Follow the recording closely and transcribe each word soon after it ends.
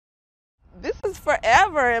is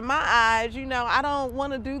forever in my eyes. You know, I don't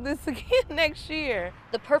want to do this again next year.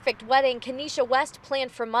 The perfect wedding Kenesha West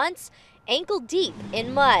planned for months, ankle deep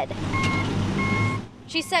in mud.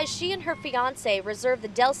 She says she and her fiance reserved the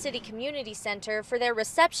Del City Community Center for their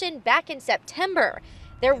reception back in September.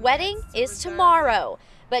 Their wedding is tomorrow.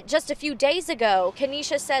 But just a few days ago,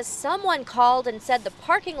 Kenesha says someone called and said the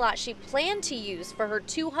parking lot she planned to use for her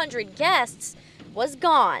 200 guests was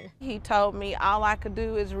gone. He told me all I could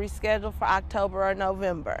do is reschedule for October or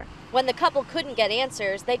November. When the couple couldn't get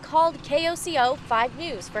answers, they called KOCO 5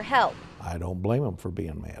 News for help. I don't blame them for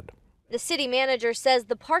being mad. The city manager says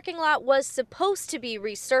the parking lot was supposed to be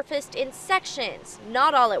resurfaced in sections,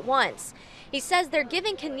 not all at once. He says they're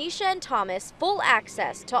giving Kenesha and Thomas full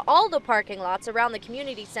access to all the parking lots around the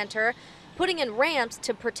community center, putting in ramps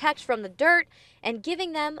to protect from the dirt, and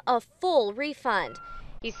giving them a full refund.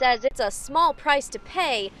 He says it's a small price to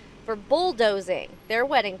pay for bulldozing their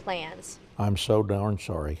wedding plans. I'm so darn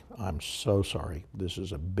sorry. I'm so sorry. This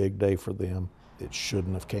is a big day for them. It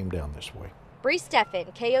shouldn't have came down this way. Bree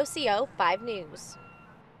Steffen, KOCO 5 News.